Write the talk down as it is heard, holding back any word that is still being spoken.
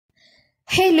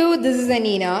Hello, this is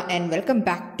Aneena and welcome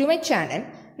back to my channel,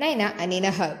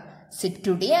 Aneena Hub. So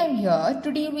today I am here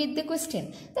to deal with the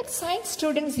question that science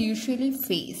students usually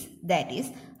face, that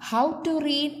is, how to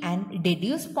read and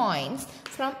deduce points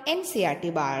from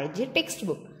NCERT biology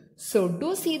textbook. So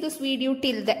do see this video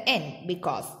till the end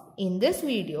because in this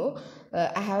video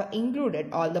I have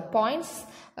included all the points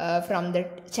from the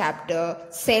chapter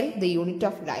Cell, the Unit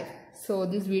of Life. So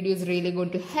this video is really going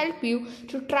to help you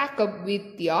to track up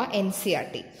with your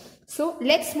NCERT. So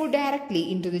let's move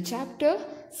directly into the chapter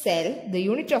Cell, the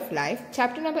Unit of Life,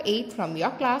 chapter number 8 from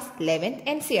your class 11th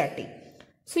NCERT.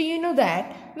 So you know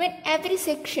that when every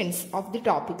sections of the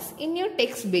topics in your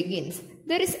text begins,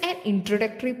 there is an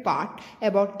introductory part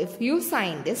about a few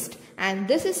scientists, and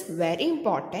this is very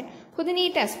important for the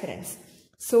NEET aspirants.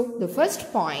 So the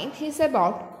first point is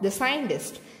about the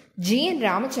scientist G.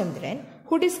 Ramachandran,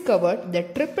 who discovered the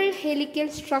triple helical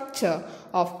structure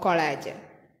of collagen.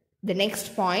 The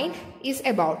next point is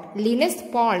about Linus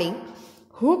Pauling,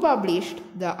 who published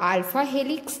the alpha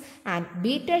helix and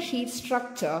beta sheet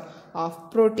structure of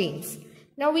proteins.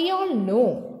 Now we all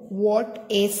know what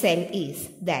a cell is.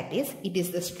 That is, it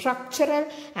is the structural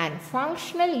and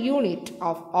functional unit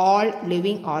of all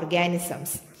living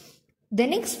organisms. The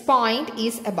next point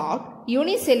is about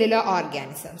unicellular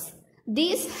organisms.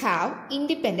 These have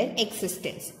independent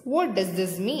existence. What does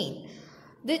this mean?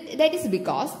 That is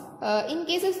because in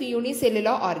case of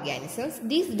unicellular organisms,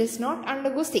 these does not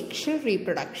undergo sexual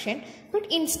reproduction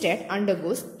but instead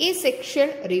undergoes asexual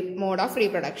mode of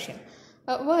reproduction,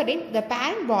 wherein the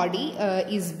parent body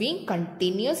is being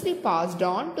continuously passed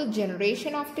on to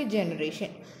generation after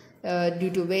generation,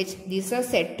 due to which these are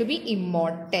said to be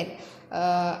immortal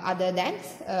other than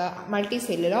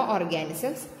multicellular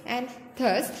organisms, and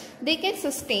thus they can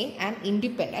sustain an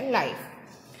independent life.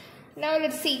 Now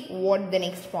let's see what the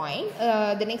next point.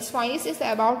 The next point is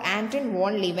about Anton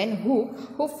von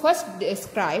Leeuwenhoek, who first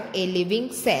described a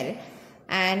living cell,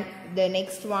 and the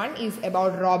next one is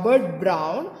about Robert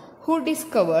Brown, who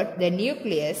discovered the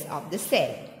nucleus of the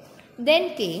cell.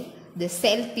 Then came the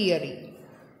cell theory.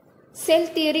 Cell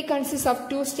theory consists of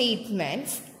two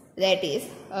statements. That is,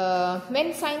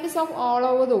 when scientists of all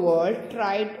over the world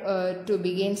tried to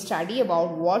begin study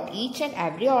about what each and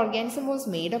every organism was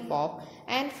made up of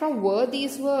and from where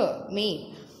these were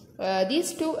made,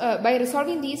 by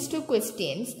resolving these two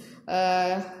questions,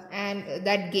 and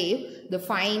that gave the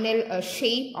final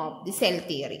shape of the cell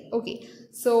theory. Okay,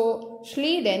 so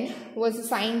Schleiden was a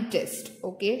scientist.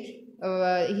 Okay,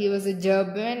 he was a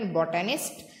German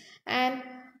botanist, and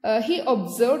he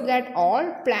observed that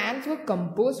all plants were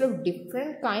composed of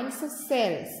different kinds of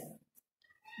cells,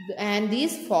 and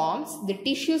these forms the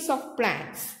tissues of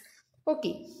plants.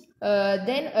 Okay,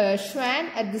 then Schwann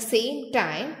at the same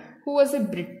time, who was a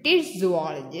British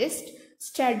zoologist,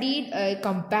 studied a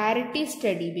comparative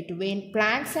study between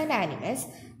plants and animals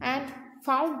and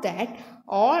found that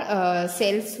all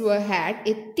cells had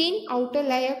a thin outer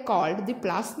layer called the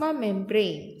plasma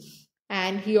membrane,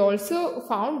 and he also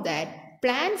found that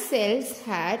plant cells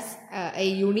has a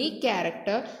unique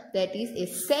character, that is a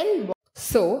cell wall.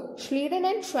 So Schleiden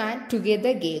and Schwann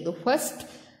together gave the first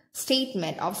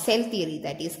statement of cell theory,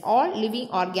 that is all living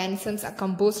organisms are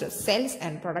composed of cells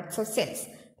and products of cells.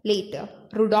 Later,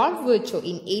 Rudolf Virchow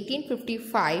in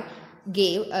 1855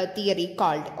 gave a theory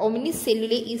called Omnis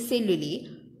Cellulae is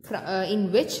Cellulae,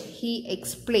 in which he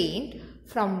explained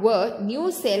from where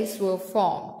new cells were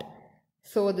formed.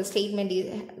 So the statement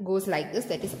goes like this,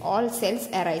 that is all cells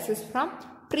arises from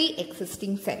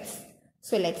pre-existing cells.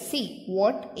 So let's see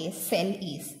what a cell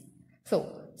is. So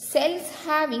cells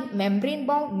having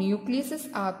membrane-bound nucleuses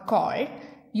are called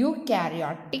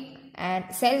eukaryotic, and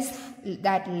cells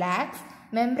that lacks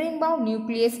membrane-bound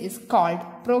nucleus is called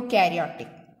prokaryotic.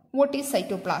 What is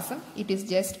cytoplasm? It is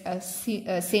just a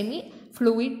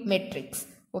semi-fluid matrix.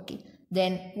 Okay.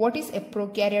 Then what is a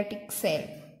prokaryotic cell?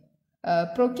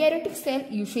 Prokaryotic cell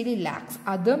usually lacks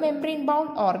other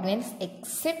membrane-bound organs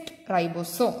except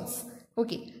ribosomes.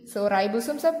 Okay, so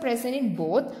ribosomes are present in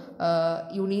both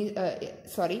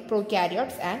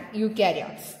prokaryotes and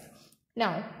eukaryotes.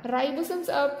 Now, ribosomes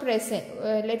are present.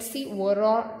 Let's see where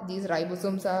all these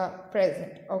ribosomes are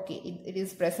present. Okay, it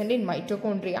is present in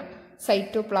mitochondria,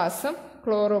 cytoplasm,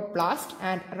 chloroplast,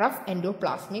 and rough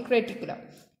endoplasmic reticulum.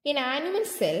 In animal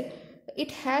cell,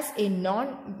 it has a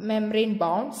non-membrane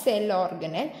bound cell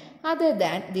organelle other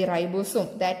than the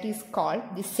ribosome, that is called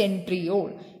the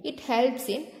centriole. It helps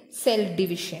in cell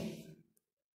division.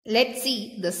 Let's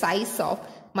see the size of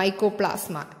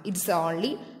mycoplasma. It's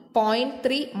only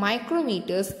 0.3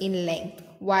 micrometers in length,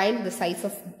 while the size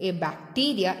of a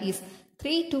bacteria is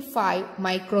 3 to 5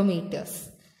 micrometers.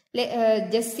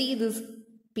 Just see this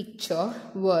picture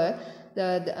where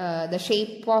the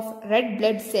shape of red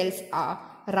blood cells are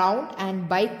round and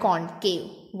biconcave.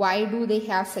 Why do they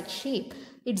have such shape?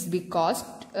 It's because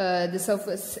the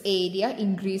surface area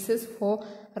increases for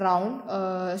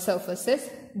round surfaces.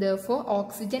 Therefore,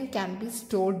 oxygen can be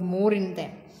stored more in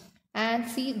them. And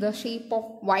see the shape of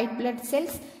white blood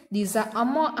cells. These are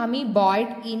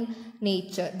amoeboid in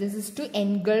nature. This is to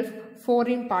engulf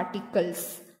foreign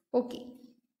particles. Okay.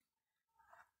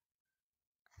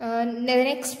 The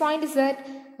next point is that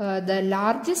the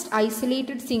largest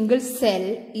isolated single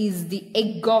cell is the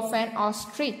egg of an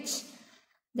ostrich.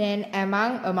 Then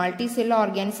among multicellular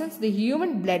organisms, the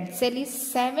human blood cell is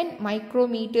 7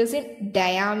 micrometers in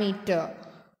diameter.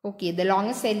 Okay, the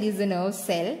longest cell is the nerve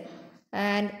cell,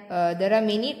 and there are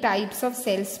many types of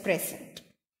cells present.